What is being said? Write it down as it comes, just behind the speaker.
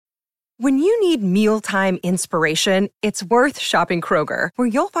When you need mealtime inspiration, it's worth shopping Kroger, where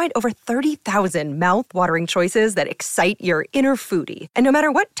you'll find over 30,000 mouth-watering choices that excite your inner foodie. And no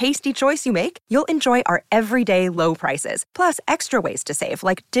matter what tasty choice you make, you'll enjoy our everyday low prices, plus extra ways to save,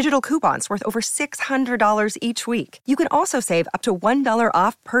 like digital coupons worth over $600 each week. You can also save up to $1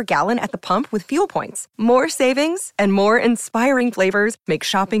 off per gallon at the pump with fuel points. More savings and more inspiring flavors make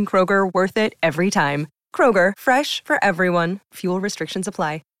shopping Kroger worth it every time. Kroger, fresh for everyone. Fuel restrictions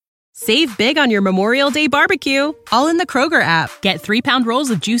apply. Save big on your Memorial Day barbecue, all in the Kroger app. Get 3-pound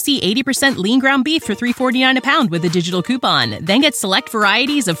rolls of juicy 80% lean ground beef for $3.49 a pound with a digital coupon. Then get select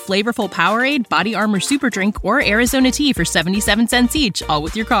varieties of flavorful Powerade, Body Armor Super Drink, or Arizona tea for 77 cents each, all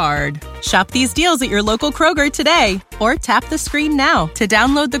with your card. Shop these deals at your local Kroger today, or tap the screen now to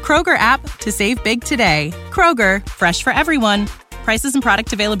download the Kroger app to save big today. Kroger, fresh for everyone. Prices and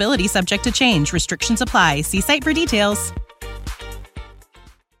product availability subject to change. Restrictions apply. See site for details.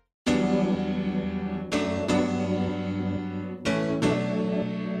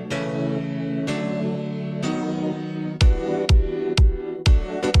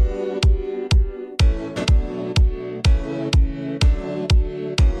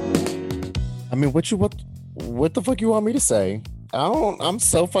 I mean, what the fuck you want me to say? I'm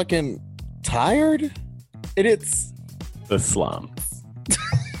so fucking tired. It's the slums.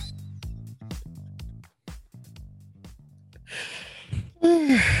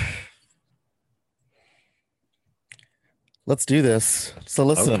 Let's do this. So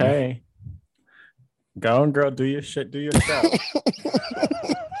listen. Okay. Go on, girl. Do your shit. Do your stuff.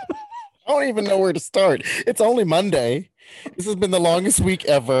 I don't even know where to start. It's only Monday. This has been the longest week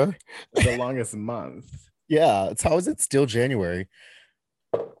ever. The longest month. Yeah. How is it still January?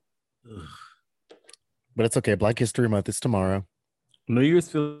 But it's okay. Black History Month is tomorrow. New Year's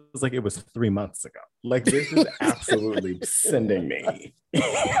feels like it was 3 months ago. Like, this is absolutely sending me.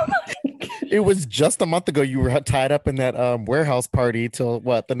 It was just a month ago you were tied up in that warehouse party till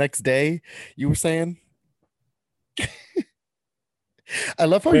what, the next day, you were saying? I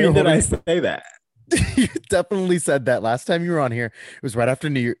love how When did I say that? You definitely said that last time you were on here. It was right after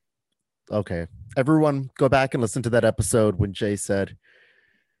New Year. Okay. Everyone go back and listen to that episode when Jay said,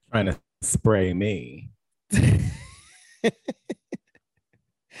 trying to spray me.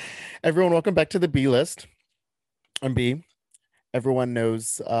 Everyone, welcome back to the B list. I'm B. Everyone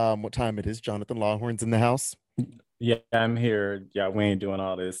knows what time it is. Johnathan Lawhorne's in the house. Yeah, I'm here. Yeah, we ain't doing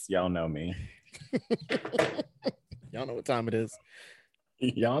all this. Y'all know me. Y'all know what time it is.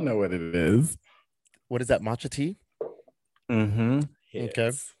 Y'all know what it is. What is that, matcha tea? Mm-hmm.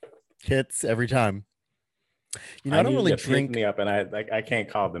 Okay. Hits every time. You know, I don't really drink drink me up, and I can't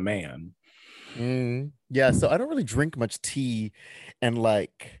call the man. Yeah, so I don't really drink much tea, and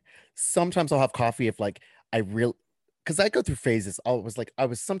like sometimes I'll have coffee if like I really, because I go through phases. I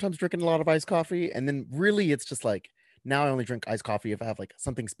was sometimes drinking a lot of iced coffee, and then really it's just like now I only drink iced coffee if I have like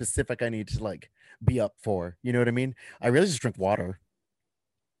something specific I need to like be up for. You know what I mean? I really just drink water.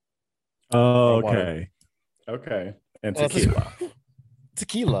 Oh, okay. Water. Okay. And tequila.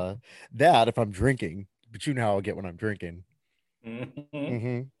 Tequila. That if I'm drinking, but you know how I'll get when I'm drinking.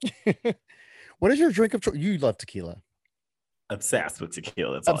 Mm-hmm. What is your drink of choice? You love tequila. Obsessed with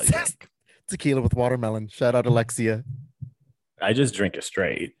tequila. That's all I drink. Tequila with watermelon. Shout out Alexia. I just drink it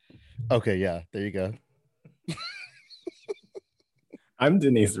straight. Okay, yeah. There you go. I'm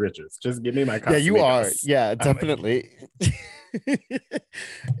Denise Richards. Just give me my Casamigos. Yeah, you are. Yeah, definitely.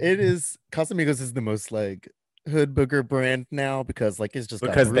 It is. Casamigos is the most like hood booger brand now because like it's just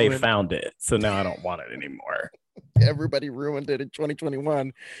because they found it. So now I don't want it anymore. Everybody ruined it in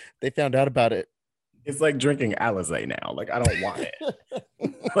 2021. They found out about it. It's like drinking Alizé now. Like, I don't want it.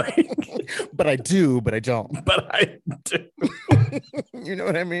 Like, but I do, but I don't. But I do. You know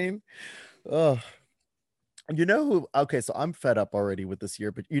what I mean? Oh, you know who? Okay, so I'm fed up already with this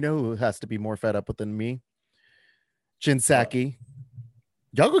year, but you know who has to be more fed up with than me? Jin Saki.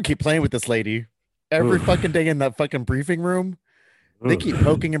 Y'all gonna keep playing with this lady every fucking day in that fucking briefing room. They keep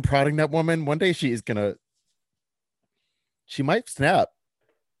poking and prodding that woman. One day she might snap.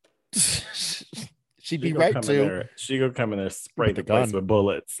 She'd be right too. She gonna come in there, spray the place with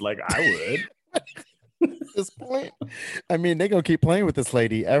bullets. Like I would. At this point, I mean, they gonna keep playing with this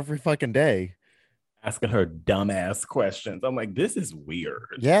lady every fucking day, asking her dumbass questions. I'm like, this is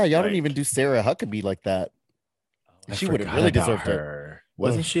weird. Yeah, y'all didn't even do Sarah Huckabee like that. She would have really deserved her.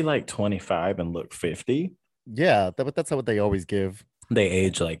 Wasn't she like 25 and look 50? Yeah, but that's what they always give. They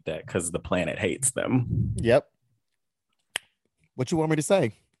age like that because the planet hates them. Yep. What you want me to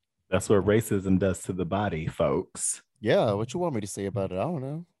say? That's what racism does to the body, folks. Yeah, what you want me to say about it? I don't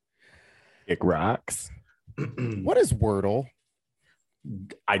know. Kick rocks. What is Wordle?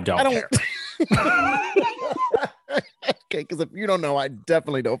 I don't care. Okay, because if you don't know, I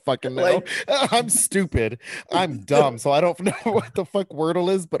definitely don't fucking know. Like- I'm stupid. I'm dumb, so I don't know what the fuck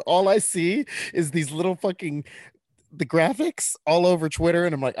Wordle is. But all I see is these little fucking the graphics all over Twitter,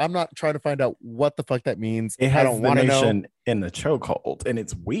 and I'm like, I'm not trying to find out what the fuck that means. It I has don't the want to know. nation in the chokehold, and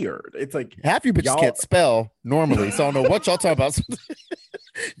it's weird. It's like Half you bitches y'all- can't spell normally, so I don't know what y'all talking about.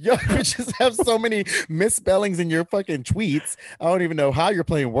 Y'all bitches have so many misspellings in your fucking tweets. I don't even know how you're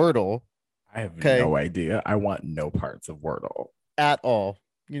playing Wordle I have Okay. no idea. I want no parts of Wordle. at all.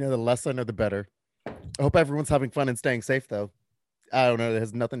 You know, the less I know, the better. I hope everyone's having fun and staying safe, though. I don't know. It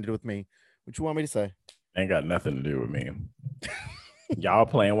has nothing to do with me. What you want me to say? Ain't got nothing to do with me. Y'all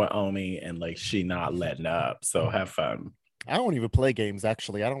playing with Omi and like she not letting up. So have fun. I don't even play games,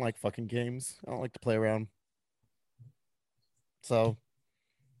 actually. I don't like fucking games. I don't like to play around. So,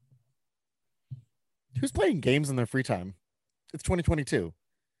 who's playing games in their free time? It's 2022.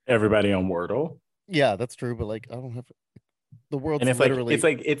 Everybody on Wordle. Yeah, that's true. But like, I don't have the world's And it's literally.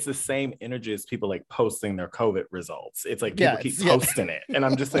 it's the same energy as people like posting their COVID results. It's like Yeah, people keep it's- yeah. posting it. And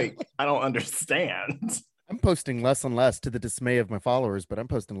I'm just like, I don't understand. I'm posting less and less to the dismay of my followers, but I'm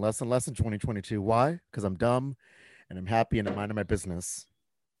posting less and less in 2022. Why? Because I'm dumb and I'm happy and I'm minding my business.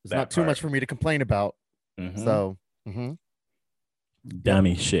 There's That not too much part. for me to complain about. Mhm. So,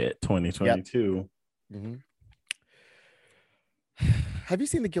 Dummy shit 2022. Have you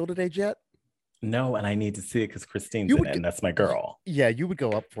seen The Gilded Age yet? No, and I need to see it because Christine's You in would it, g- and that's my girl. Yeah, you would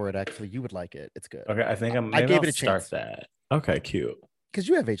go up for it. Actually, you would like it. It's good. Okay, I think I gave I'll it a start chance. that. Okay, cute. Because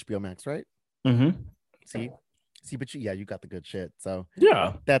you have HBO Max, right? Mm-hmm. See, but you got the good shit. So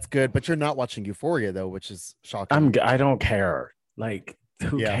Yeah, that's good. But you're not watching Euphoria though, which is shocking. I don't care. Like,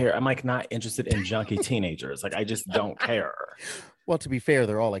 who Yeah. cares? I'm like not interested in junky teenagers. Like, I just don't care. Well, to be fair,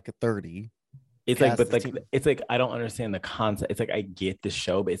 they're all like 30. It's Cast like, but is like, teen- it's like I don't understand the concept. It's like I get the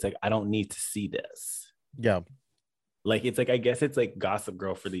show, but it's like I don't need to see this. Yeah. Like, it's like I guess it's like Gossip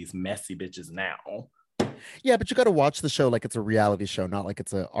Girl for these messy bitches now. Yeah, but you got to watch the show like it's a reality show, not like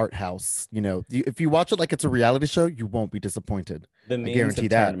it's an art house. You know, if you watch it like it's a reality show, you won't be disappointed. The memes guarantee have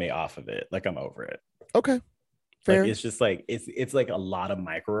that. turned me off of it. Like, I'm over it. Okay, fair. Like, it's just like it's like a lot of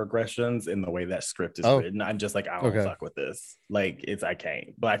microaggressions in the way that script is Oh. written. I'm just like, I don't Okay. fuck with this. Like, I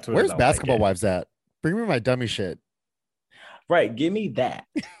can't. Black Twitter. Where's Basketball Wives at? Bring me my dummy shit. Right, give me that.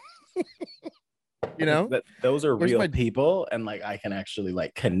 You know? Those are Where's real my- people, and like I can actually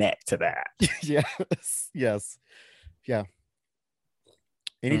like connect to that. Yes. Yeah.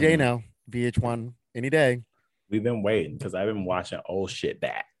 Any day Mhm. now. VH1. Any day. We've been waiting because I've been watching old shit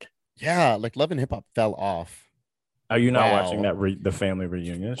back. Yeah, like Love and Hip Hop fell off. Are you not Wow. watching that the family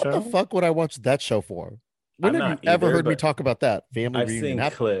reunion What show? the fuck would I watch that show for? When I'm have not you ever either, heard me but talk about that? Family I've reunion.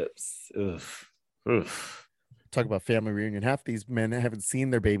 seen clips. Oof. Talk about family reunion. Half these men haven't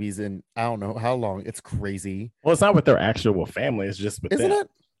seen their babies in I don't know how long. It's crazy. Well, it's not with their actual family. It's just with Isn't them. it?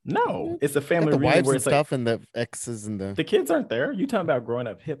 No, it's a Got family the reunion wives where and it's like stuff and the exes and the kids aren't there. You talking about growing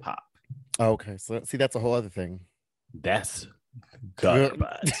up hip hop? Oh, okay. So see, that's a whole other thing. That's good.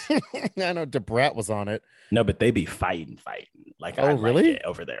 But I know Debrat was on it. no, but they be fighting. Like, Oh, I like really? it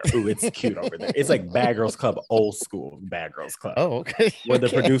over there. Ooh, it's cute over there. It's like Bad Girls Club, old school Bad Girls Club. Oh, okay. Where the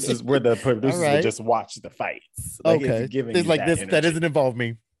Okay. producers would right. just watch the fights. Like, Okay. it's giving It's you like that this. That energy. doesn't involve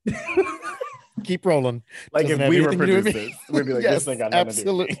me. Keep rolling. Like, Doesn't if have we were anything to do with me. producers, we'd be like, Yes, this thing got nothing to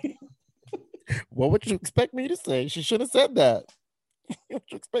do with absolutely. me. What would you expect me to say? She should have said that. What would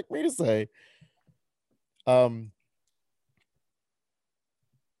you expect me to say?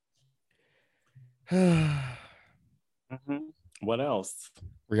 What else?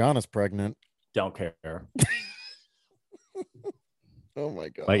 Rihanna's pregnant. Don't care. Oh my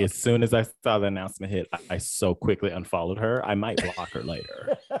god. Like, as soon as I saw the announcement hit, I so quickly unfollowed her. I might block her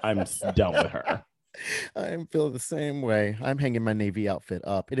later. I'm done with her. I am feeling the same way. I'm hanging my Navy outfit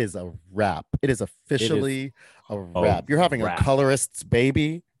up. It is a wrap. It is officially a wrap. You're having wrap. a colorist's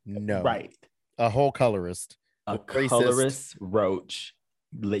baby? No. Right. A whole colorist. A Racist. colorist roach.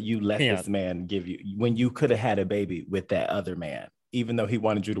 You let Can't. this man give you when you could have had a baby with that other man, even though he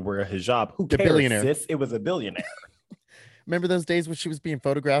wanted you to wear a hijab. Who The cares, billionaire. sis? It was a billionaire. Remember those days when she was being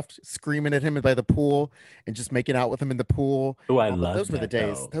photographed, screaming at him by the pool and just making out with him in the pool? Oh, I Oh, love those were the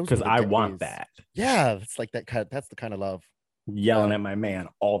days. Those were because the I want days. that. Yeah, it's like that kind. That's the kind of love. Yelling at my man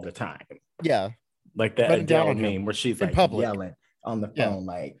all the time, Yeah, like that Running down Adele on him meme where she's in like public. yelling on the Yeah. phone.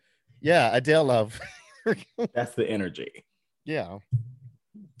 Like, yeah, Adele love. that's the energy. Yeah,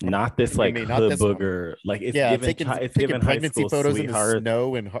 Not this What do you like mean? Not hood this one. booger. Like, it's yeah. given Taking it's given high pregnancy school photos in the sweetheart.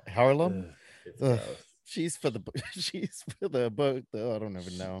 snow in Harlem. Ugh, it's Ugh. gross. She's for the. She's for the boat. I don't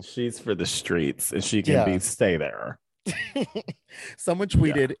even know. She's for the streets, and she can Yeah. stay there. Someone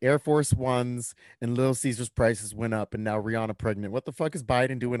tweeted Air Force Ones and Little Caesars prices went up, and now Rihanna pregnant. What the fuck is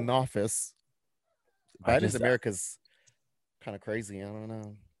Biden doing in office? Biden's America's kind of crazy. I don't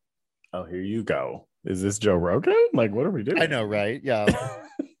know. Oh, here you go. Is this Joe Rogan? Like, what are we doing? I know, right? Yeah.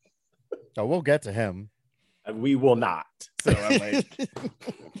 Oh, we'll get to him. We will not. So I'm like,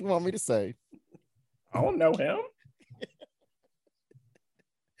 what do you want me to say? I don't know him.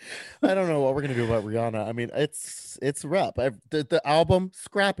 I don't know what we're gonna do about Rihanna. I mean, it's rep. The album,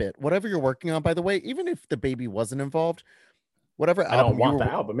 scrap it. Whatever you're working on, by the way, even if the baby wasn't involved, whatever album I don't want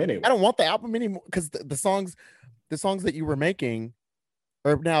the album anyway. I don't want the album anymore because the songs that you were making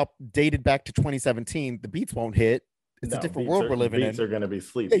are now dated back to 2017. The beats won't hit. It's a different world we're living in. Beats are gonna be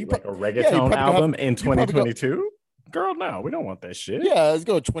sleepy. Yeah, like a reggaeton album in 2022. Girl, no, we don't want that shit. Yeah, let's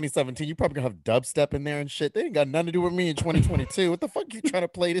go 2017. You probably gonna have dubstep in there and shit. They ain't got nothing to do with me in 2022. What the fuck you trying to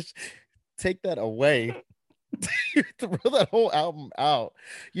play this? Take that away. Throw that whole album out.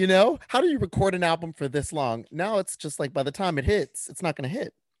 You know, how do you record an album for this long? Now it's just like by the time it hits, it's not gonna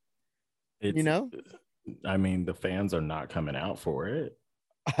hit. You know? I mean, the fans are not coming out for it.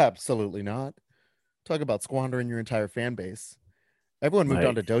 Absolutely not. Talk about squandering your entire fan base. Everyone moved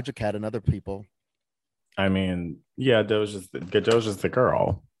on to Doja Cat and other people. I mean, yeah, Doja's the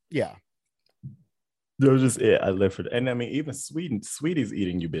girl. Yeah. Doja's it. I live for it. And I mean, even Sweetie's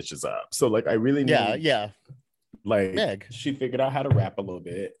eating you bitches up. So like I really need like Meg. She figured out how to rap a little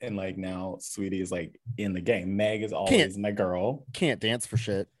bit. And like now Sweetie is like in the game. Meg is always my girl. Can't dance for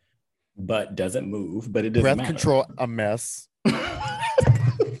shit. But doesn't move. But it doesn't matter. Breath control a mess.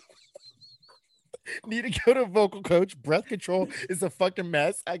 Need to go to a vocal coach. Breath control is a fucking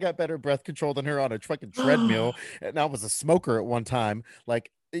mess. I got better breath control than her on a fucking treadmill, and I was a smoker at one time. Like,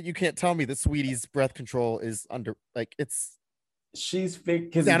 you can't tell me that Sweetie's breath control is under, like, it's. She's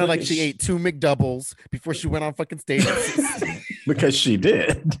fake. Sounded like she ate 2 McDoubles before she went on fucking stage. Because she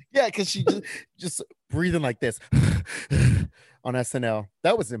did. Yeah, because she just breathing like this on SNL.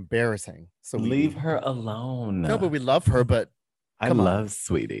 That was embarrassing. So leave her alone. No, but we love her. But I love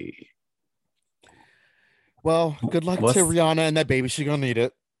Sweetie. Well, good luck to Rihanna and that baby. She's gonna need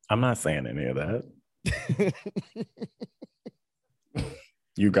it. I'm not saying any of that.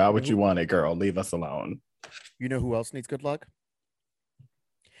 You got what you wanted, girl. Leave us alone. You know who else needs good luck?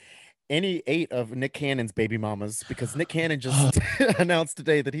 Any 8 of Nick Cannon's baby mamas, because Nick Cannon just announced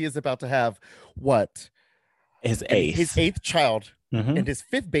today that he is about to have what? His 8th child and his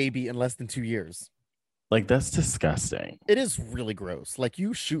 5th baby in less than 2 years. Like, that's disgusting. It is really gross. Like,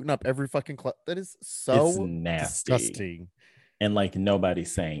 you shooting up every fucking that is so it's nasty. Disgusting. And like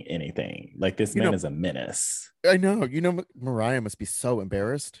nobody's saying anything. Like, this man is a menace. I know. You know, Mariah must be so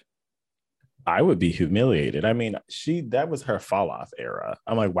embarrassed. I would be humiliated. I mean, that was her fall off era.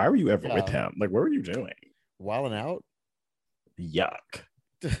 I'm like, why were you ever with him? Like, what were you doing? Wilding out? Yuck.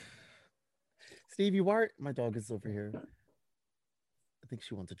 Stevie, my dog is over here. I think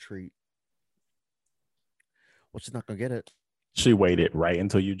she wants a treat. Well, she's not gonna get it. She waited right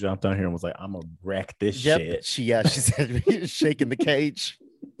until you jumped on here and was like, I'm gonna wreck this shit. She said shaking the cage.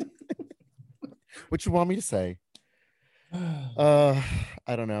 What you want me to say? I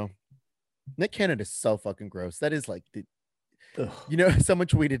don't know. Nick Cannon is so fucking gross. That is like someone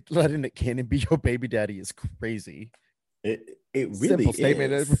tweeted letting Nick Cannon be your baby daddy is crazy. It really Simple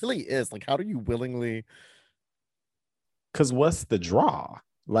statement. is. It really is. Like, how do you willingly? Because what's the draw?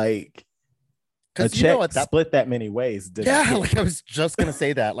 Like, because you know split that many ways. Like I was just gonna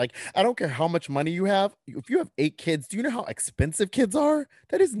say that. Like, I don't care how much money you have. If you have 8 kids, do you know how expensive kids are?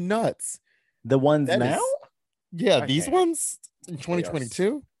 That is nuts. The ones now? These ones in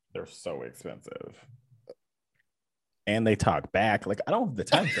 2022. They're so expensive. And they talk back. Like, I don't have the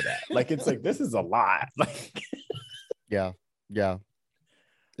time for that. Like, it's like, this is a lot. Like, yeah.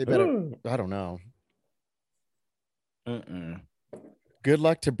 They better. I don't know. Good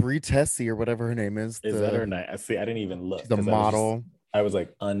luck to Brie Tessie or whatever her name is. Is that her name? I see. I didn't even look. The model. I was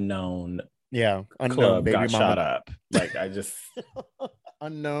like, unknown. Yeah, unknown club baby got mama. shot up. Like, I just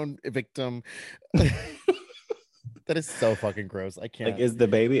unknown victim. That is so fucking gross. I can't. Like, is the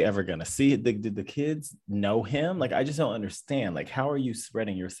baby ever gonna see it? Did the kids know him? Like, I just don't understand. Like, how are you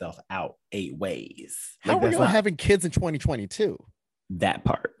spreading yourself out 8 ways? How are you having kids in 2022? That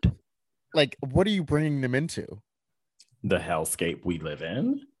part. Like, what are you bringing them into? The hellscape we live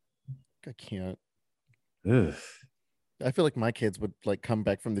in. I can't. Ugh. I feel like my kids would like come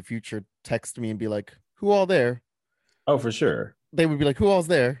back from the future, text me and be like, "Who all there?" Oh, for sure. They would be like, "Who all's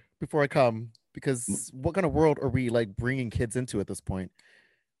there?" before I come. Because what kind of world are we like bringing kids into at this point?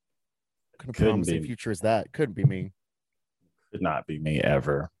 What kind of promising future is that? Couldn't be me. Could not be me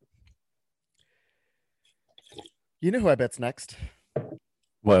ever. You know who I bet's next?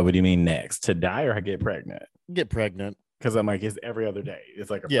 What do you mean next? To die or get pregnant? Get pregnant. Because I'm like, it's every other day. It's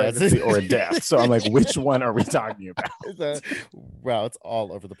like a pregnancy or a death. So I'm like, which one are we talking about? Wow, it's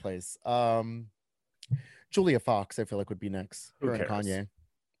all over the place. Julia Fox, I feel like, would be next. Her and Kanye.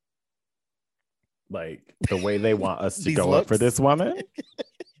 Like the way they want us to go up for this woman.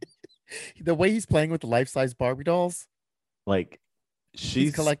 The way he's playing with the life-size Barbie dolls. Like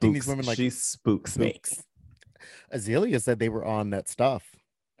she's collecting these women like she spooks me. Azealia said they were on that stuff.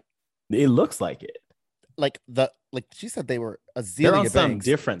 It looks like it. Like she said they were Azealia. They're on something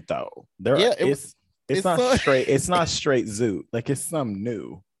different though. It's not straight. It's not straight Zoot. Like it's something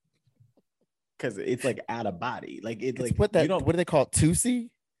new. Because it's like out of body. Like it's like what do they call it? Tusi?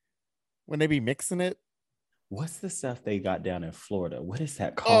 When they be mixing it? What's the stuff they got down in Florida? What is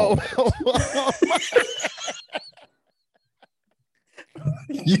that called?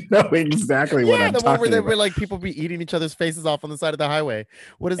 You know exactly what I'm talking about. Yeah, the one where they were like people be eating each other's faces off on the side of the highway.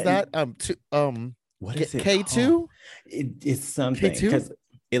 What is that? What is it? K2? It's something because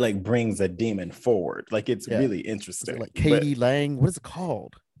it like brings a demon forward. Like it's really interesting. Like Katie Lang. What is it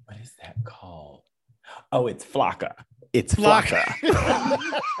called? What is that called? Oh, it's Flocka. It's Flocka.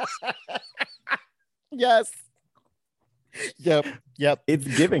 Yes. Yep.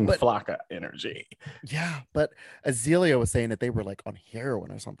 It's giving Flocka energy. Yeah, but Azealia was saying that they were like on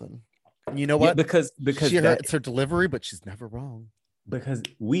heroin or something. You know what? Yeah, because it's her delivery, but she's never wrong. Because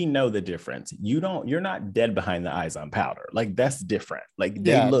we know the difference. You're not dead behind the eyes on powder. Like that's different. Like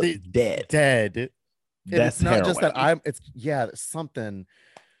they look dead. That's not heroin. Just that it's something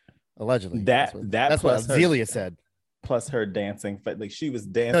allegedly. That's what Azealia said. Plus her dancing, but like she was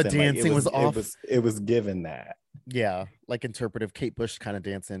dancing. The dancing was off. It was given that. Yeah, like interpretive Kate Bush kind of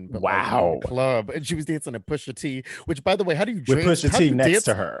dancing. But wow, like club, and she was dancing at Pusha T. Which, by the way, how do you with Pusha T next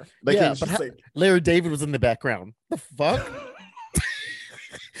to her? Like, yeah, but Larry David was in the background. The fuck?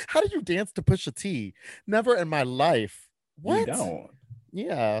 How do you dance to Pusha T? Never in my life. What? You don't.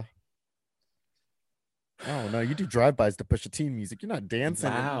 Yeah. Oh no, you do drive-bys to Pusha T music. You're not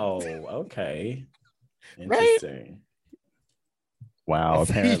dancing. Wow. Okay. Interesting. Right? Wow.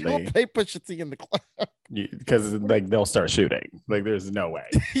 Apparently, you don't play Pusha T in the club because like they'll start shooting. Like there's no way.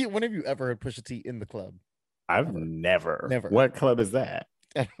 When have you ever heard Pusha T in the club? I've never. What club is that?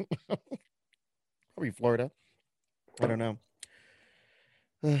 Probably Florida. I don't know.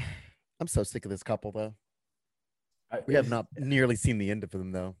 I'm so sick of this couple though. We have not nearly seen the end of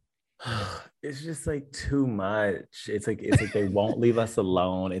them though. It's just like too much. It's like they won't leave us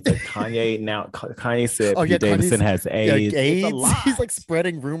alone. It's like Kanye said Pete Davidson has AIDS. He's like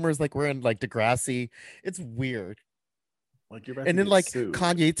spreading rumors like we're in like Degrassi. It's weird. Like you're about and to then like sued.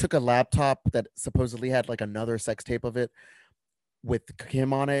 Kanye took a laptop that supposedly had like another sex tape of it with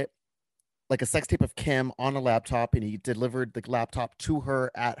Kim on it. Like a sex tape of Kim on a laptop, and he delivered the laptop to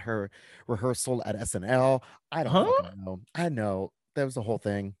her at her rehearsal at SNL. I don't know. I know. That was the whole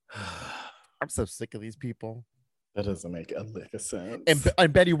thing. I'm so sick of these people. That doesn't make a lick of sense.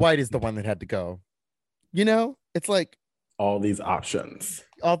 And Betty White is the one that had to go. You know, it's like all these options,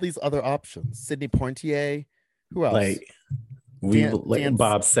 all these other options. Sidney Poitier. Who else? Like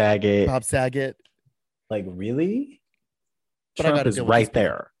Bob Saget. Like really? But Trump is right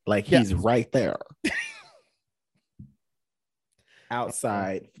there. Like he's right there.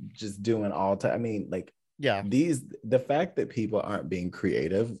 Outside, just doing all time. I mean, like. Yeah, the fact that people aren't being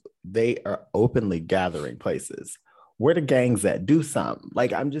creative, they are openly gathering places. Where the gangs at? Do something.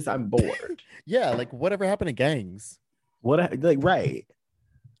 Like I'm bored. Yeah, like whatever happened to gangs? Right.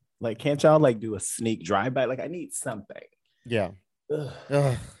 Like can't y'all like do a sneak drive by? Like I need something. Yeah.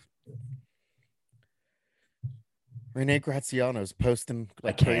 Ugh. Renee Graziano's posting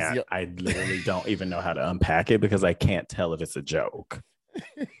like crazy. I literally don't even know how to unpack it because I can't tell if it's a joke.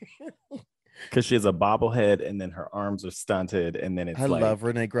 Because she has a bobblehead and then her arms are stunted and then it's I love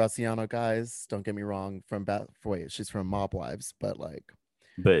Renee Graziano, guys. Don't get me wrong. She's from Mob Wives, but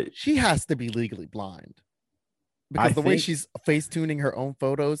she has to be legally blind because the way she's face tuning her own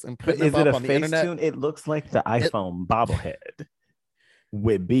photos and putting them up on the internet. Tune? It looks like the iPhone bobblehead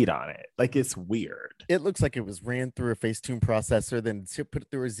with beat on it. Like it's weird. It looks like it was ran through a Facetune processor, then put it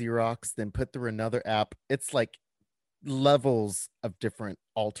through a Xerox, then put through another app. It's like levels of different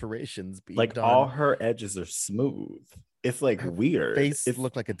alterations being like done. All her edges are smooth. It's like her weird. Face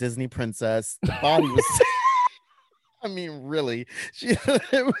looked like a Disney princess. The body was I mean, really,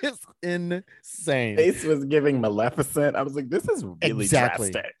 it was insane. Face was giving Maleficent. I was like, this is really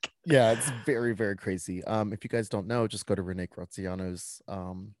drastic. Yeah, it's very, very crazy. If you guys don't know, just go to Renee Graziano's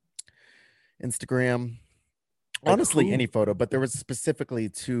Instagram. Like, honestly, any photo, but there was specifically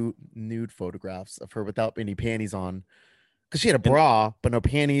 2 nude photographs of her without any panties on, because she had a bra but no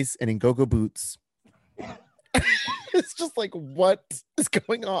panties and in go-go boots. It's just like, what is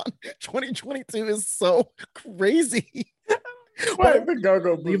going on? 2022 is so crazy. Why the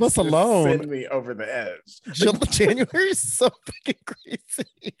go-go boots leave us alone? Send me over the edge. January is so fucking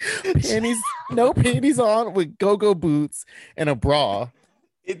crazy. Panties, no panties on with go-go boots and a bra.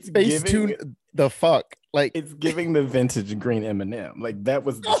 It's face giving tune the fuck. Like, it's giving the vintage green M&M. Like, that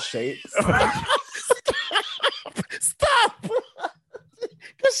was the shape. Stop.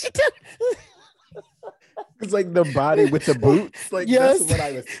 Because she did. It's like the body with the boots. Like, yes. That's what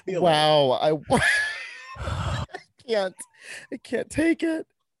I was feeling. Wow. I can't take it.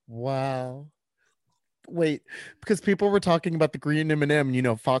 Wow. Wait, because people were talking about the green M&M. You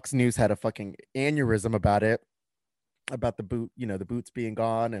know, Fox News had a fucking aneurysm about it, about the boot. You know, the boots being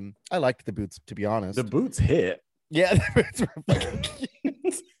gone, and I liked the boots, to be honest. The boots hit. Yeah, the boots were fucking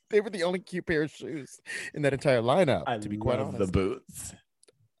cute. They were the only cute pair of shoes in that entire lineup. To be quite honest, the boots.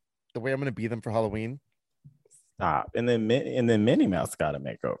 The way I'm gonna be them for Halloween. Stop. And then Minnie Mouse got a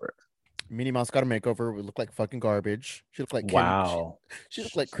makeover. Minnie Mouse got a makeover. We look like fucking garbage. She looked like Kim. Wow. She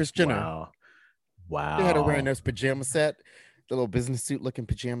looked like Kris Jenner. Wow. They had her wearing those pajama set, the little business suit looking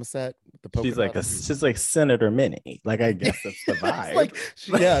pajama set. With the polka she's like Senator Minnie. Like, I guess that's the vibe.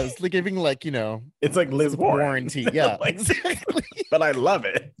 It's like giving, like, you know, it's like Liz Warren. Yeah, like, exactly. But I love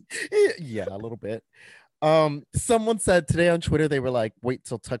it. Yeah, a little bit. Someone said today on Twitter, they were like, wait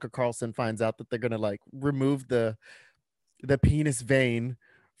till Tucker Carlson finds out that they're gonna like remove the penis vein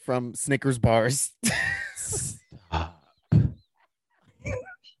from Snickers bars. That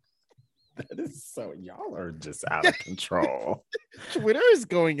is so, y'all are just out of control. Twitter is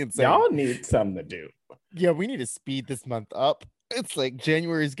going insane. Y'all need something to do. Yeah, we need to speed this month up. It's like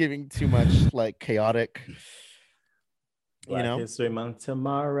January is giving too much like chaotic. Black History Month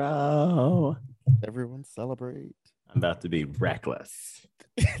tomorrow. Everyone celebrate. I'm about to be reckless.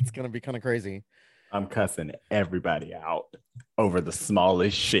 It's gonna be kind of crazy. I'm cussing everybody out over the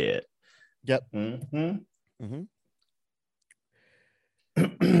smallest shit. Yep.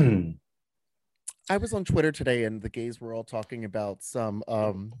 I was on Twitter today and the gays were all talking about some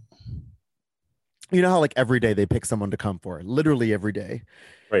you know how like every day they pick someone to come for, literally every day.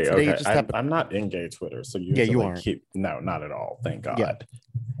 Wait, today okay. I'm not in gay Twitter, so you aren't. No, not at all. Thank God. Yeah.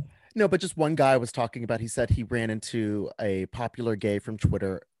 No, but just one guy was talking about, he said he ran into a popular gay from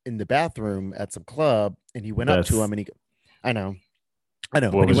Twitter in the bathroom at some club and he went up to him and I know.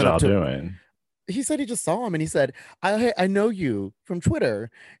 What was y'all doing? He said he just saw him and he said, I know you from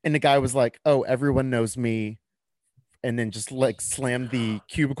Twitter. And the guy was like, oh, everyone knows me. And then just like slammed the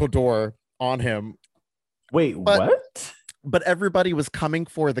cubicle door on him. Wait, what? But everybody was coming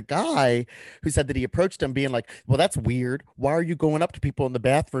for the guy who said that he approached him being like, well, that's weird. Why are you going up to people in the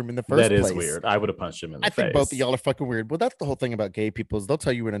bathroom in the first place? That is weird. I would have punched him in the face. I think both of y'all are fucking weird. Well, that's the whole thing about gay people is they'll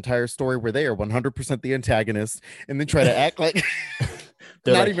tell you an entire story where they are 100% the antagonist and then try to act like...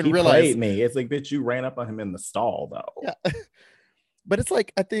 Not like, even realize me. It's like, bitch, you ran up on him in the stall though. Yeah. But it's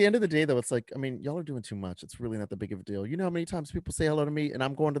like at the end of the day though, it's like, I mean, y'all are doing too much. It's really not that big of a deal. You know how many times people say hello to me and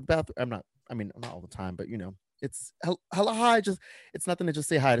I'm going to the bathroom? Not all the time, but you know, it's hello, hi. It's nothing to just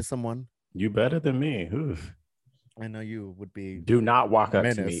say hi to someone. You better than me. Oof. I know you would be. Do not walk up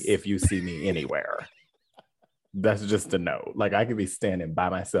to me if you see me anywhere. That's just a no. Like I could be standing by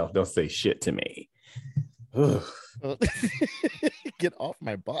myself. Don't say shit to me. Get off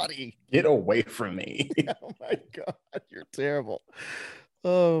my body. Get away from me. Oh my God, you're terrible.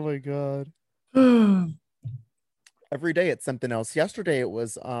 Oh my God. Every day it's something else. Yesterday it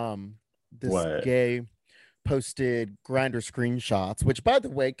was this gay posted Grindr screenshots, which by the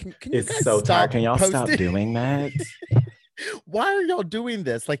way, can you guys so stop? Can y'all stop doing that? Why are y'all doing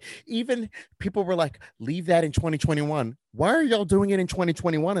this? Like, even people were like, leave that in 2021. Why are y'all doing it in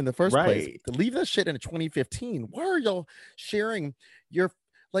 2021 in the first place? Leave that shit in 2015. Why are y'all sharing your,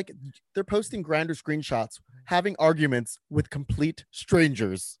 like, they're posting Grindr screenshots, having arguments with complete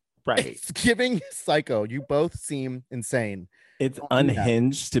strangers. Right. It's giving psycho. You both seem insane. It's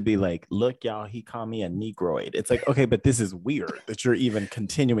unhinged to be like, look, y'all, he called me a Negroid. It's like, okay, but this is weird that you're even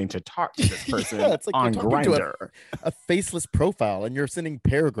continuing to talk to this person it's like on Grindr. A faceless profile and you're sending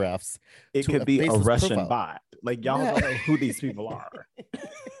paragraphs. It could be a Russian bot. Like, y'all don't know who these people are.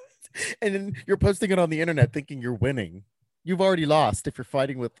 And then you're posting it on the internet thinking you're winning. You've already lost if you're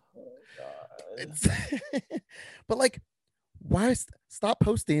fighting with. But like, why stop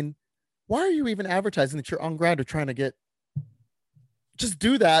posting? Why are you even advertising that you're on Grindr trying to get? Just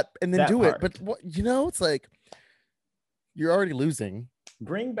do that and then do it. But what, you know, it's like you're already losing.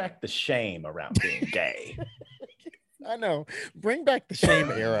 Bring back the shame around being gay. I know. Bring back the shame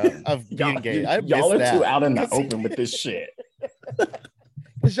era of being gay. Y'all are too out in the open with this shit.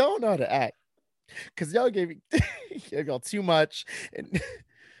 Because y'all know how to act. Because y'all gave y'all too much. And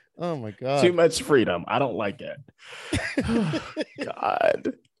oh my God. Too much freedom. I don't like it.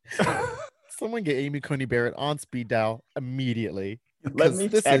 God. Someone get Amy Coney Barrett on speed dial immediately. Let me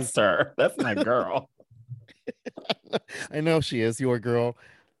text her. That's my girl. I know she is your girl.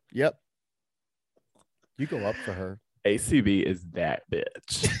 Yep. You go up for her. ACB is that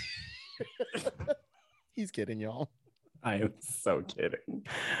bitch. He's kidding, y'all. I am so kidding.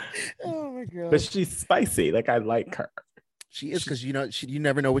 Oh my God. But she's spicy. Like, I like her. She is, because you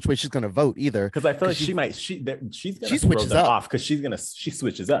never know which way she's gonna vote either. Because I feel like she's gonna throw them off because she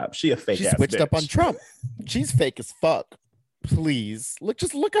switches up. She a fake. She switched up on Trump. She's fake as fuck. Please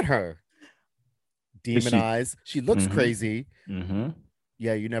look at her. Demon eyes. She looks crazy. Mm-hmm.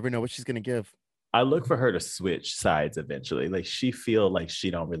 Yeah, you never know what she's gonna give. I look for her to switch sides eventually. Like, she feel like she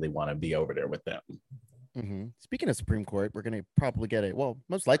don't really want to be over there with them. Mm-hmm. Speaking of Supreme Court, we're gonna probably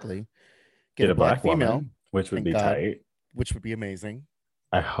most likely get a black female, woman, which would be tight. Which would be amazing.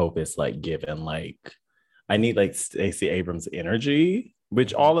 I hope it's like given like I need like Stacey Abrams energy,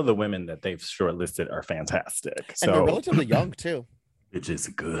 which all of the women that they've shortlisted are fantastic. And they're relatively young too. Which is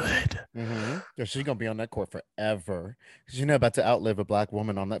good. Mm-hmm. Yeah, she's gonna be on that court forever. She's about to outlive a black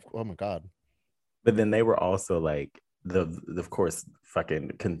woman on that. Oh my God. But then they were also like of course,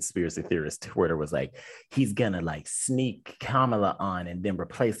 fucking conspiracy theorist Twitter was like, he's gonna like sneak Kamala on and then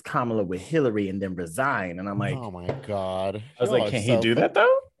replace Kamala with Hillary and then resign. And I'm like, oh my God. I was like, can he do that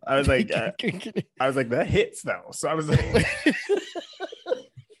though? I was like, that hits though. So I was like,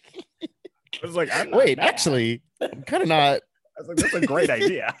 wait, actually, I'm kind of not. I was like, that's a great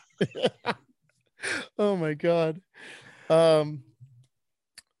idea. Oh my God. Even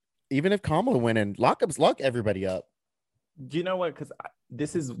if Kamala went in, lock everybody up. You know what? Because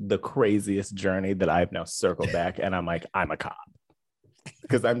this is the craziest journey that I've now circled back, and I'm like, I'm a cop.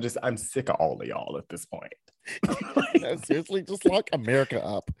 Because I'm sick of all of y'all at this point. No, seriously, just lock America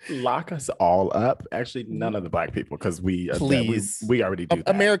up. Lock us all up. Actually, none of the black people, because we already do that.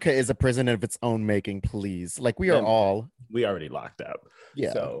 America is a prison of its own making, please. Like, we already locked up.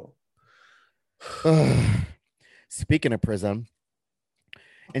 Yeah. So speaking of prison,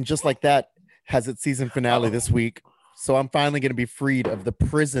 and just like that has its season finale this week. So I'm finally going to be freed of the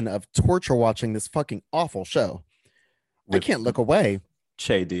prison of torture watching this fucking awful show. I can't look away.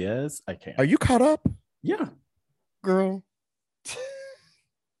 Che Diaz, I can't. Are you caught up? Yeah. Girl.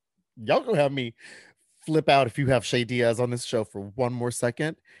 Y'all gonna have me flip out if you have Che Diaz on this show for one more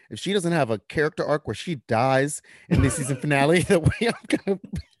second. If she doesn't have a character arc where she dies in this season finale, the way I'm gonna...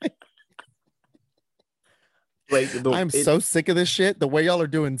 I'm so sick of this shit. The way y'all are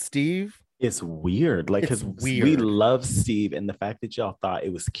doing Steve. It's weird. Like, because we love Steve, and the fact that y'all thought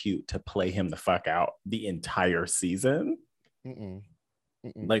it was cute to play him the fuck out the entire season.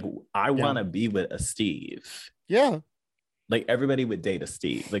 Like, I want to be with a Steve. Yeah. Like, everybody would date a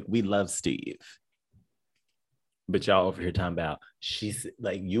Steve. Like, we love Steve. But y'all over here talking about, she's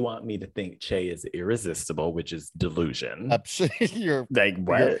like, you want me to think Che is irresistible, which is delusion. You're like,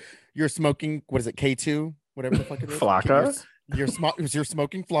 what? You're smoking, what is it, K2? Whatever the fuck it is. Flocka? You're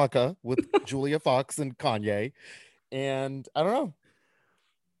smoking Flocka with Julia Fox and Kanye. And I don't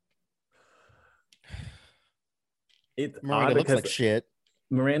know. Miranda looks like shit.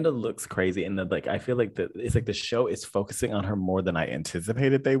 Miranda looks crazy, and I feel like it's like the show is focusing on her more than I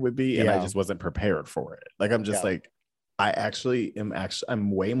anticipated they would be, and I just wasn't prepared for it. Like, I'm just like,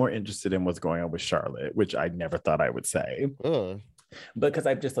 I'm way more interested in what's going on with Charlotte, which I never thought I would say. Because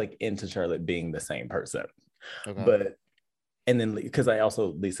I'm just like into Charlotte being the same person. Okay. But and then because I also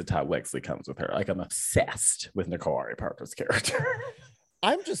Lisa Todd Wexley comes with her. Like, I'm obsessed with Nicole Ari Parker's character.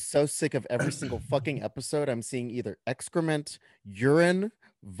 I'm just so sick of every single fucking episode. I'm seeing either excrement, urine,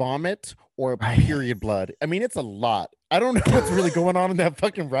 vomit, or period blood. I mean, it's a lot. I don't know what's really going on in that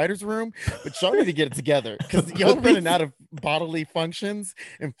fucking writer's room, but y'all need to get it together, because y'all running out of bodily functions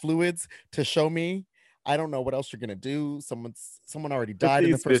and fluids to show me. I don't know what else you're gonna do. Someone already died in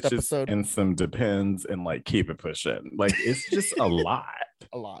the first episode. And some Depends and like keep it pushing. Like, it's just a lot.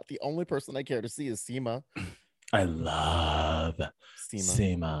 A lot. The only person I care to see is Seema. I love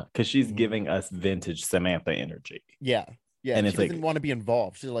Seema because she's giving us vintage Samantha energy. Yeah. And she doesn't want to be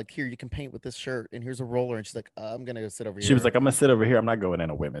involved. She's like, here, you can paint with this shirt, and here's a roller. And she's like, I'm gonna go sit over here. She was like, I'm gonna sit over here. I'm not going in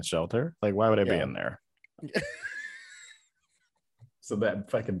a women's shelter. Like, why would I be in there? So that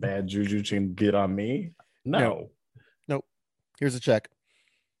fucking bad juju can get on me? No. Nope. Here's a check.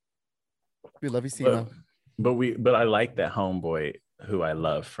 We love you, Seema. But I like that homeboy who I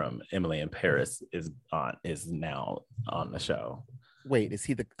love from Emily in Paris, is now on the show. Wait, is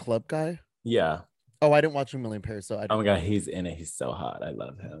he the club guy? Yeah. Oh, I didn't watch Emily in Paris, so I don't. Oh my god, he's in it. He's so hot. I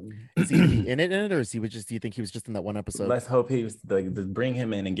love him. Is he gonna be in it, or is he just? Do you think he was just in that one episode? Let's hope he was like, bring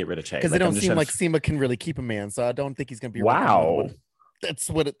him in and get rid of Che. Because it don't seem like Seema can really keep a man, so I don't think he's gonna be. Wow,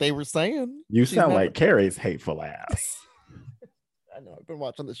 that's what they were saying. You sound like Carrie's hateful ass. I know. I've been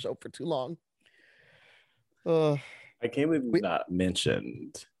watching the show for too long. I can't believe we not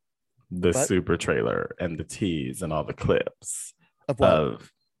mentioned the super trailer and the tease and all the clips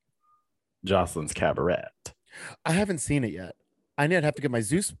of Jocelyn's Cabaret. I haven't seen it yet. I need to have to get my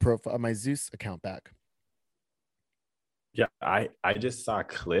Zeus profile, my Zeus account back. Yeah, I just saw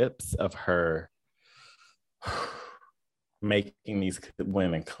clips of her making these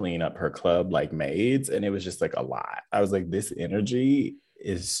women clean up her club like maids, and it was just like a lot. I was like, this energy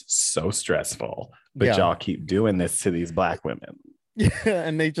is so stressful, but y'all keep doing this to these Black women. Yeah,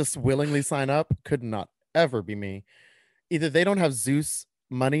 and they just willingly sign up. Could not ever be me. Either they don't have Zeus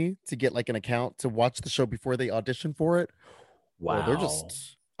money to get like an account to watch the show before they audition for it. Wow. Or they're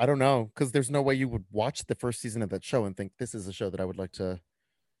just, I don't know, because there's no way you would watch the first season of that show and think this is a show that I would like to.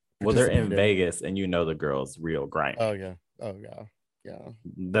 Well, they're in Vegas, and you know the girl's real grind. Oh yeah. Oh yeah. Yeah.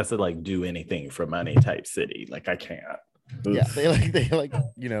 That's a like do anything for money type city. Like I can't. Yeah, they like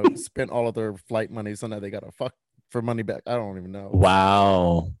spent all of their flight money, so now they gotta fuck for money back. I don't even know.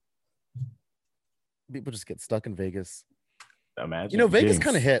 Wow. People just get stuck in Vegas. Imagine. Vegas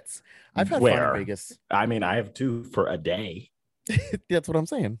kind of hits. I've had fun in Vegas. I mean, I have too for a day. That's what I'm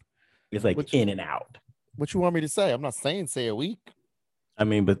saying. It's like in and out. What you want me to say? I'm not saying say a week. I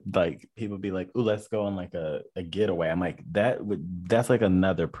mean, but like people be like, "Ooh, let's go on like a getaway." I'm like, that's like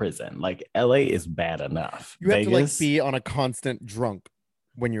another prison. Like LA is bad enough. You have to like be on a constant drunk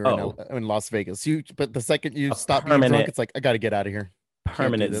when you're in Las Vegas. But the second you stop being drunk, it's like I got to get out of here.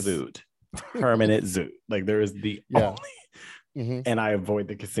 Permanent zoot. Permanent zoot. Like there is the only. Mm-hmm. And I avoid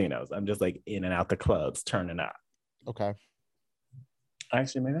the casinos. I'm just like in and out the clubs, turning up. Okay.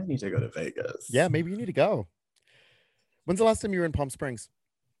 Actually, maybe I need to go to Vegas. Yeah, maybe you need to go. When's the last time you were in Palm Springs?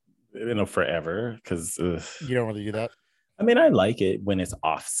 Forever, because you don't really do that. I mean, I like it when it's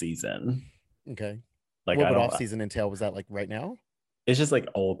off season. Okay. Like what would off season entail? Was that like right now? It's just like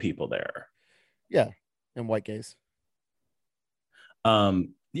old people there. Yeah, and white gays.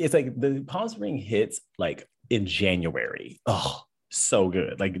 It's like the Palm Springs hits like in January. Oh, so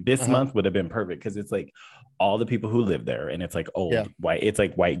good. Like this month would have been perfect because it's like all the people who live there, and it's like old white. It's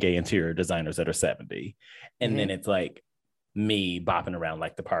like white gay interior designers that are 70, and then it's like me bopping around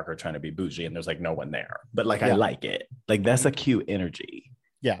like the Parker trying to be bougie, and there's like no one there, but like I like it. Like that's a cute energy.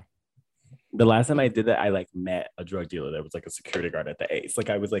 Yeah. The last time I did that, I like met a drug dealer that was like a security guard at the Ace. Like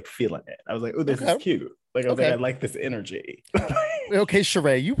I was like feeling it. I was like, oh, this is cute. Like I was like, I like this energy. Okay,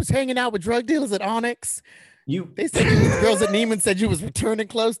 Sheree, you was hanging out with drug dealers at Onyx. They said the girls at Neiman's said you was returning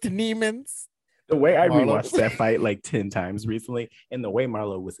close to Neiman's. The way I rewatched that fight like 10 times recently, and the way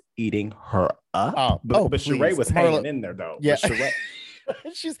Marlo was eating her up. But Sheree was hanging in there though. Yeah.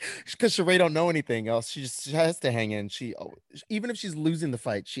 She's because Sheree don't know anything else. She has to hang in. Even if she's losing the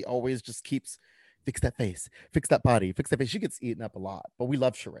fight, she always just keeps fix that face, fix that body, fix that face. She gets eaten up a lot, but we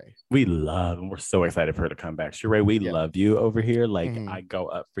love Sheree. And we're so excited for her to come back. Sheree, we love you over here. Like I go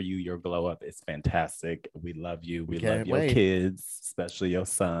up for you. Your glow up is fantastic. We love you. We love your kids, especially your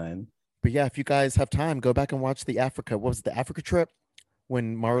son. But yeah, if you guys have time, go back and watch the Africa trip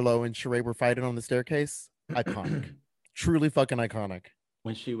when Marlo and Sheree were fighting on the staircase. Iconic. Truly fucking iconic.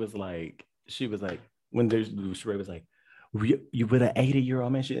 When Sheree was like, you with an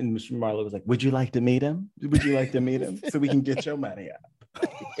 80-year-old man, and Marlo was like, would you like to meet him? Would you like to meet him so we can get your money up?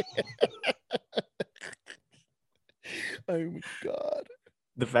 Oh my God.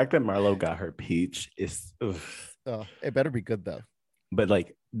 The fact that Marlo got her peach is it better be good though. But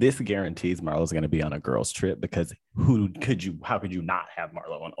like this guarantees Marlo's going to be on a girls trip, because how could you not have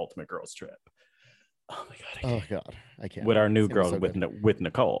Marlo on Ultimate Girls Trip? Oh my God. I can't. With our new girl with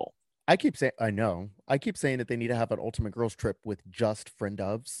Nicole. I keep saying that they need to have an Ultimate Girls Trip with just friend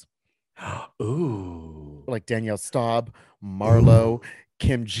ofs. Ooh. Like Danielle Staub, Marlo,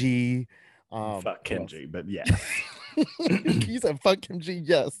 Kim G. Fuck Kim G, but yeah. You said fuck Kim G,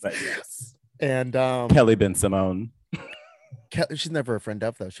 yes. But yes. And Kelly Ben Simone. She's never a friend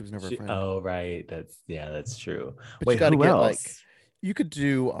of though. She was never a friend. Oh right, that's true. But wait, who else? You could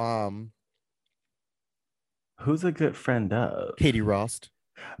do who's a good friend of? Katie Rost.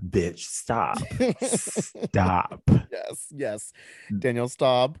 Bitch, stop. Stop. Yes. Danielle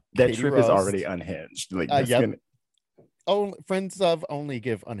Staub. That Katie trip Rost. is already unhinged. Like friends of only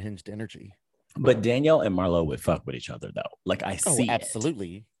give unhinged energy. But Danielle and Marlo would fuck with each other though. Like I see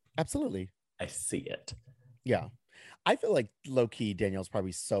absolutely. Absolutely. I see it. Yeah. I feel like low key Danielle's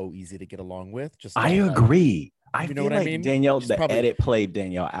probably so easy to get along with. Just I agree. I feel like Danielle, the edit played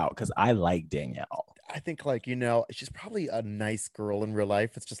Danielle out because I like Danielle. I think like, she's probably a nice girl in real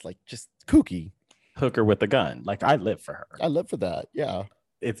life. It's just kooky. Hooker with a gun. Like I live for her. I live for that. Yeah.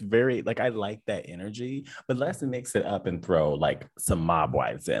 It's very like I like that energy, but let's mix it up and throw like some mob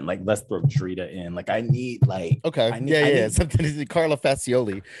wives in. Like let's throw Drita in. Like I need like I need something. Carla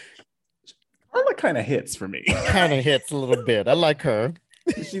Facioli. Carla kind of hits for me. Kind of hits a little bit. I like her.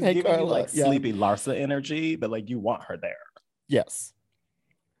 She's giving Carla, you like sleepy Larsa energy, but like you want her there. Yes.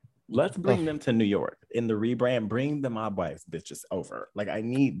 Let's bring them to New York in the rebrand. Bring the mob wives bitches over. Like I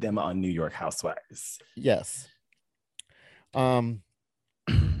need them on New York Housewives. Yes.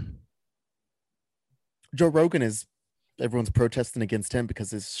 Joe Rogan everyone's protesting against him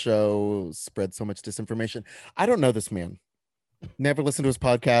because his show spread so much disinformation. I don't know this man. Never listened to his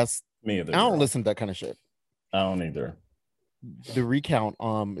podcast. Me either. I don't listen to that kind of shit. I don't either. The Recount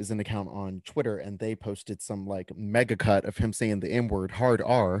is an account on Twitter, and they posted some like mega cut of him saying the N-word, hard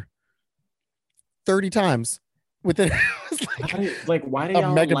R, 30 times within why do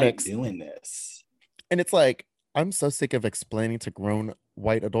y'all like doing this? And it's like, I'm so sick of explaining to grown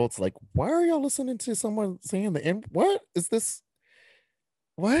white adults, like, why are y'all listening to someone saying the N? What is this?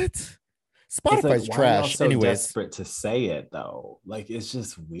 What? Spotify's like, trash. So anyways, desperate to say it though. Like it's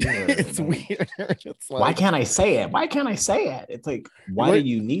just weird. It's weird. It's like, why can't I say it? Why can't I say it? It's like, why do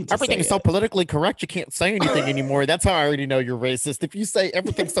you need to? Everything say is so politically correct. You can't say anything anymore. That's how I already know you're racist. If you say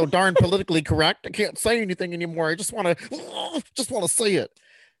everything's so darn politically correct, I can't say anything anymore. I just want to say it.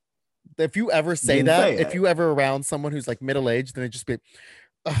 If you ever say that, if you ever around someone who's like middle aged, then they just be,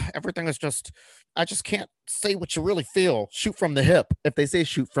 everything is just, I just can't say what you really feel. Shoot from the hip. If they say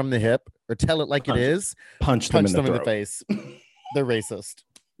shoot from the hip or tell it like it is, punch them in the face. They're racist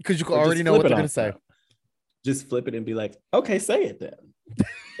because you already know what they're going to say. Just flip it and be like, okay, say it then.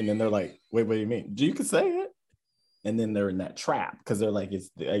 And then they're like, wait, what do you mean? You can say it. And then they're in that trap because they're like,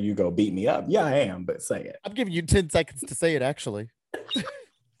 you go beat me up. Yeah, I am, but say it. I'm giving you 10 seconds to say it, actually.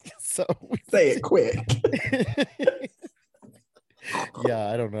 So say it quick.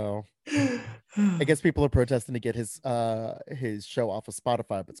 Yeah, I don't know. I guess people are protesting to get his show off of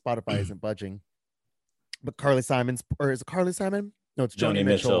Spotify, but Spotify isn't budging. But Carly Simon's, or is it Carly Simon? No, it's Joni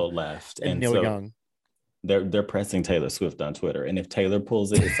Mitchell left, and Neil Young. They're pressing Taylor Swift on Twitter, and if Taylor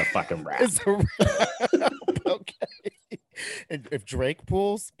pulls it, it's a fucking wrap. It's a wrap. Okay. And if Drake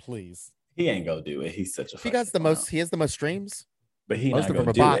pulls, please. He ain't gonna do it. He's such a. He has the most streams. But he not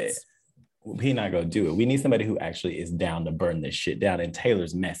gonna do it. He not gonna do it. We need somebody who actually is down to burn this shit down. And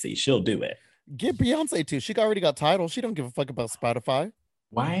Taylor's messy. She'll do it. Get Beyonce too. She already got titles. She don't give a fuck about Spotify.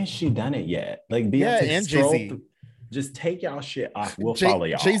 Why ain't she done it yet? Like Beyonce and Jay-Z. Just take y'all shit off. We'll follow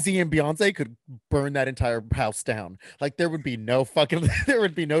y'all. Jay-Z and Beyonce could burn that entire house down. Like there would be no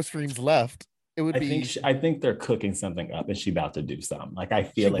streams left. It would I think they're cooking something up and she about to do something. Like I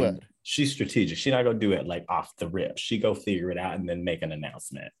feel like she's strategic. She's not gonna do it like off the rip. She go figure it out and then make an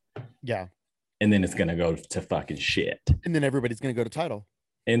announcement. Yeah. And then it's gonna go to fucking shit. And then everybody's gonna go to Tidal.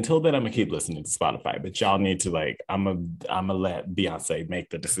 Until then, I'm gonna keep listening to Spotify. But y'all need to I'm gonna let Beyonce make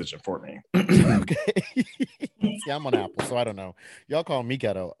the decision for me. Okay. See, I'm on Apple, so I don't know. Y'all call me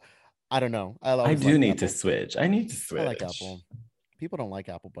ghetto. I don't know. I do need to switch. I need to switch. I like Apple. People don't like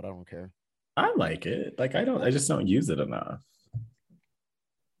Apple, but I don't care. I like it. Like I just don't use it enough.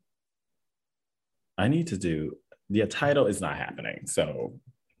 I need to do the Tidal is not happening. So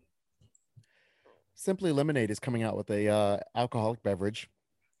Simply Lemonade is coming out with a alcoholic beverage.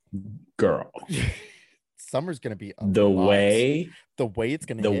 Girl. Summer's gonna be the way it's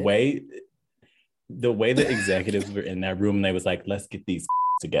gonna the way the executives were in that room and they was like, let's get these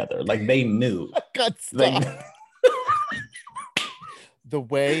together. Like they knew. God, stop. The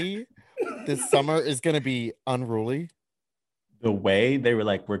way this summer is going to be unruly. The way they were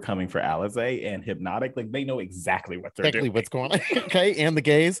like, we're coming for Alizé and Hypnotic. Like they know exactly what they're doing. What's going on. Okay. And the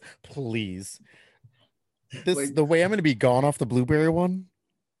gays, please. The way I'm going to be gone off the blueberry one.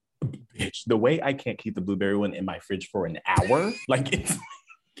 Bitch, the way I can't keep the blueberry one in my fridge for an hour. Like it's.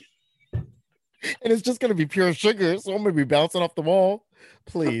 And it's just going to be pure sugar. So I'm going to be bouncing off the wall.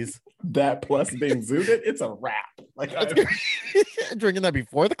 Please. That plus being zooted, it's a wrap. Like drinking that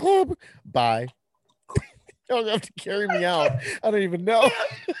before the club. Bye. You don't have to carry me out. I don't even know. I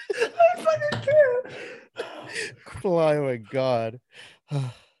fucking can't. Oh my God.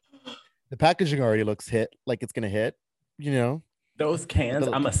 The packaging already looks like it's gonna hit. You know, Those cans,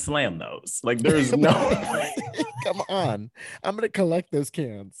 I'm gonna slam those. Like, there's no come on. I'm gonna collect those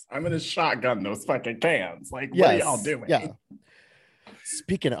cans. I'm gonna shotgun those fucking cans. Like, what are y'all doing? Yeah.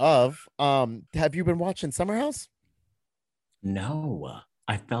 Speaking of, have you been watching Summer House? No,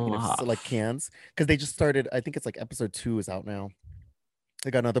 I fell off. So, like, cans, because they just started. I think it's like episode 2 is out now.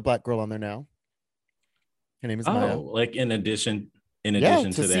 They got another black girl on there now. Her name is Maya. Like in addition to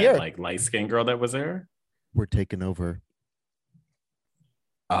that, Sierra. Like light-skinned girl that was there. We're taking over.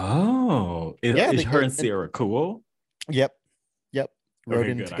 Oh, is her and Sierra cool? Yep. Rode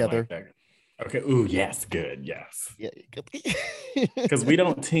in together. Like okay. Ooh, yes, good. Yes. Yeah. Because we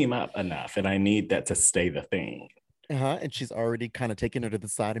don't team up enough, and I need that to stay the thing. And she's already kind of taking her to the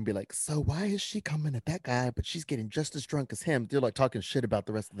side and be like, so why is she coming at that guy, but she's getting just as drunk as him? They're like talking shit about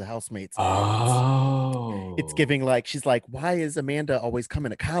the rest of the housemates. It's giving like, she's like, why is Amanda always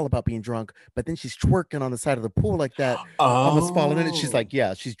coming at Kyle about being drunk, but then she's twerking on the side of the pool like that, almost falling in it. She's like,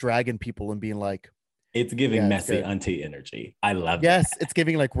 yeah, she's dragging people and being like, it's giving messy auntie energy. I love that. It's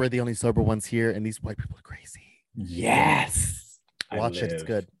giving like, we're the only sober ones here and these white people are crazy. Yes. Watch it. It's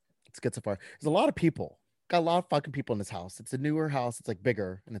good. It's good so far. There's a lot of people. Got a lot of fucking people in this house. It's a newer house. It's like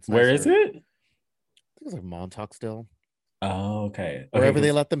bigger and it's nicer. Where is it? I think it's like Montauk still. Oh, okay. Wherever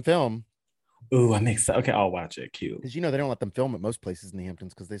they let them film. Ooh, I'm excited. Okay, I'll watch it. Cute. Because they don't let them film at most places in the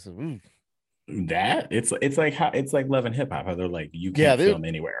Hamptons because they said that it's like Love and Hip Hop. How they're like, you can't film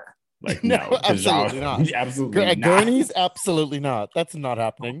anywhere. Like no, absolutely not. Absolutely at not. Gurney's, absolutely not. That's not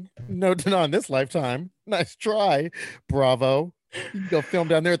happening. No, not in this lifetime. Nice try. Bravo. You can go film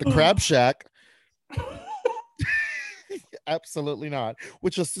down there at the Crab Shack. Absolutely not.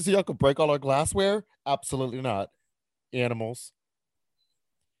 Which is so y'all could break all our glassware? Absolutely not. Animals.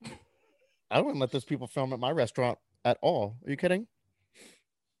 I wouldn't let those people film at my restaurant at all. Are you kidding?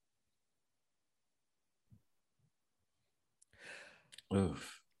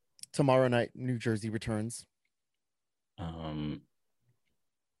 Oof. Tomorrow night, New Jersey returns. We're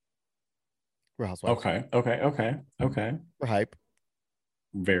housewives. Okay. We're hype.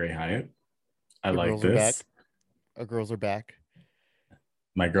 Very hype. I like this. Our girls are back.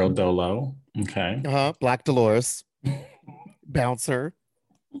 My girl Dolo. Okay. Black Dolores. Bouncer.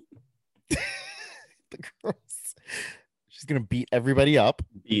 The girls. She's gonna beat everybody up.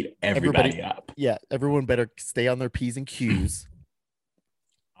 Everybody up. Yeah. Everyone better stay on their P's and Q's.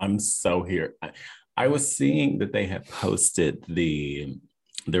 I'm so here. I was seeing that they had posted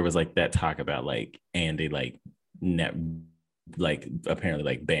there was like that talk about like Andy apparently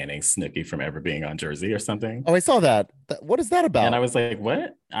like banning Snooki from ever being on Jersey or something. Oh, I saw that. What is that about? And I was like,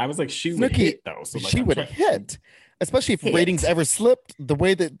 what? I was like, she would hit though. So like, she would hit, especially if ratings ever slipped. The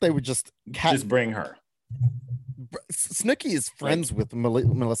way that they would just bring her. Snooki is friends with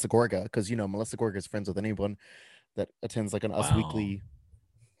Melissa Gorga because Melissa Gorga is friends with anyone that attends like an Us Weekly.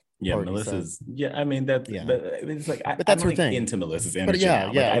 Yeah, party, Melissa's. So. Yeah, I mean that. Yeah. It's like, but that's I'm her thing. Into Melissa's energy.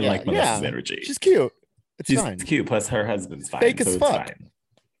 I like Melissa's energy. She's cute. She's fine. Cute. Plus, her husband's fine. Fake as fuck. Fine.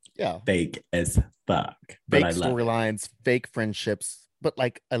 Yeah. Fake as fuck. Fake storylines, fake friendships, but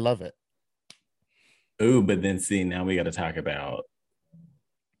like I love it. Ooh, but then see, now we got to talk about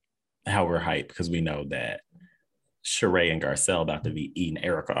how we're hyped because we know that Sheree and Garcelle about to be eating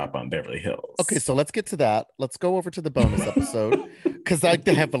Erica up on Beverly Hills. Okay, so let's get to that. Let's go over to the bonus episode because I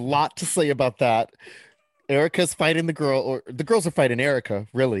have a lot to say about that. Erica's fighting the girl, or the girls are fighting Erica.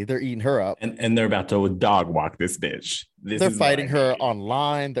 Really, they're eating her up, and they're about to dog walk this bitch. They're fighting her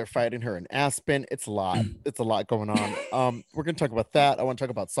online. They're fighting her in Aspen. It's a lot. It's a lot going on. We're gonna talk about that. I want to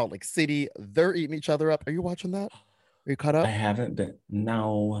talk about Salt Lake City. They're eating each other up. Are you watching that? Are you caught up? I haven't been.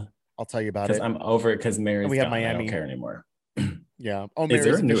 No. I'll tell you about it. I'm over it because Mary's we have gone. Miami. I don't care anymore. Yeah. Oh, Mary's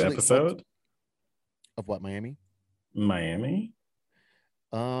is there a new episode of what? Miami.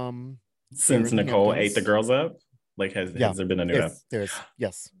 Since Nicole ate the girls up, like has there been a new episode?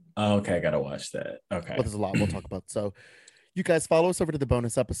 Yes. Oh, okay, I gotta watch that. Okay. Well, there's a lot we'll talk about. So you guys follow us over to the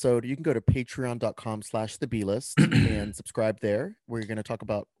bonus episode. You can go to patreon.com/theblist and subscribe there, where you're going to talk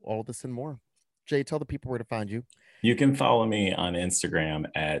about all of this and more. Jay, tell the people where to find you. You can follow me on Instagram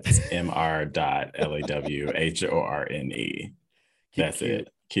at mr.lawhorne. That's it.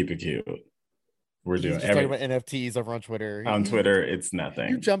 Keep it cute. We're doing talking about NFTs over on Twitter. On Twitter, it's nothing.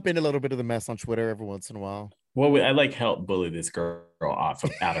 You jump in a little bit of the mess on Twitter every once in a while. Well, I helped bully this girl out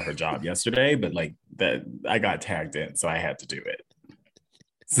of her job yesterday, but like that, I got tagged in, so I had to do it.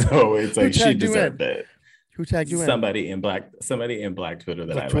 So it's like she deserved it. Who tagged you somebody in black Twitter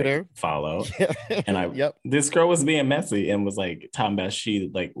that I like follow. And this girl was being messy and was like talking about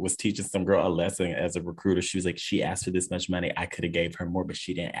she like was teaching some girl a lesson as a recruiter. She was like, she asked for this much money. I could have gave her more, but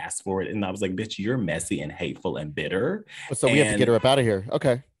she didn't ask for it. And I was like, bitch, you're messy and hateful and bitter. So we have to get her up out of here.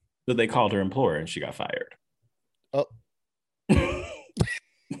 Okay. So they called her employer and she got fired. Oh.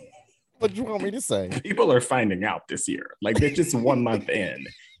 What do you want me to say? People are finding out this year. Like, they're just 1 month in.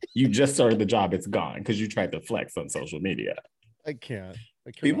 You just started the job, it's gone because you tried to flex on social media. I can't.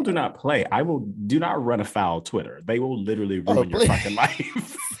 People do not play. Do not run afoul Twitter. They will literally ruin your fucking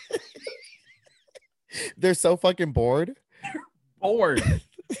life. They're so fucking bored. Bored.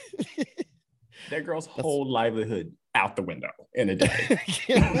 That girl's whole livelihood out the window in a day.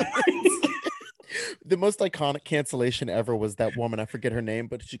 The most iconic cancellation ever was that woman. I forget her name,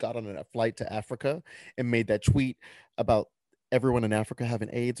 but she got on a flight to Africa and made that tweet about everyone in Africa having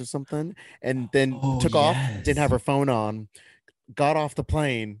AIDS or something, and then took off, didn't have her phone on, got off the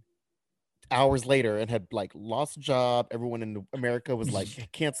plane hours later and had like lost a job. Everyone in America was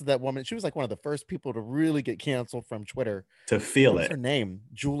like, canceled that woman. She was like one of the first people to really get canceled from Twitter. To feel What's her name?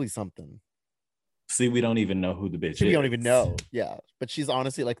 Julie something. See, we don't even know who the bitch is. We don't even know. Yeah. But she's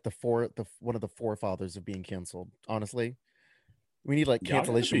honestly like one of the forefathers of being canceled. Honestly. We need like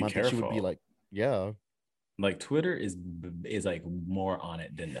cancellation month. She would be like, yeah. Like Twitter is like more on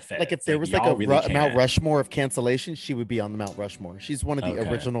it than the Fed. Like if there was like a Mount Rushmore of cancellation, she would be on the Mount Rushmore. She's one of the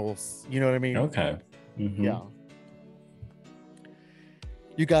originals. You know what I mean? Okay. Mm-hmm. Yeah.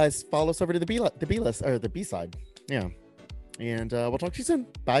 You guys follow us over to the B list or the B side. Yeah. And we'll talk to you soon.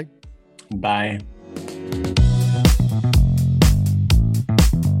 Bye. Bye.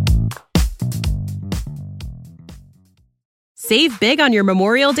 Save big on your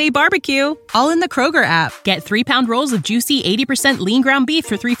Memorial Day barbecue, all in the Kroger app. Get 3-pound rolls of juicy 80% lean ground beef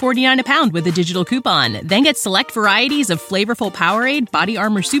for $3.49 a pound with a digital coupon. Then get select varieties of flavorful Powerade, Body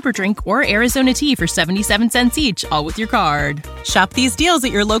Armor Super Drink, or Arizona tea for 77 cents each, all with your card. Shop these deals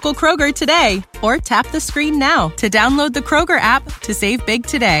at your local Kroger today, or tap the screen now to download the Kroger app to save big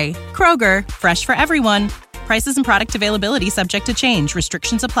today. Kroger, fresh for everyone. Prices and product availability subject to change.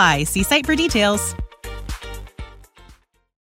 Restrictions apply. See site for details.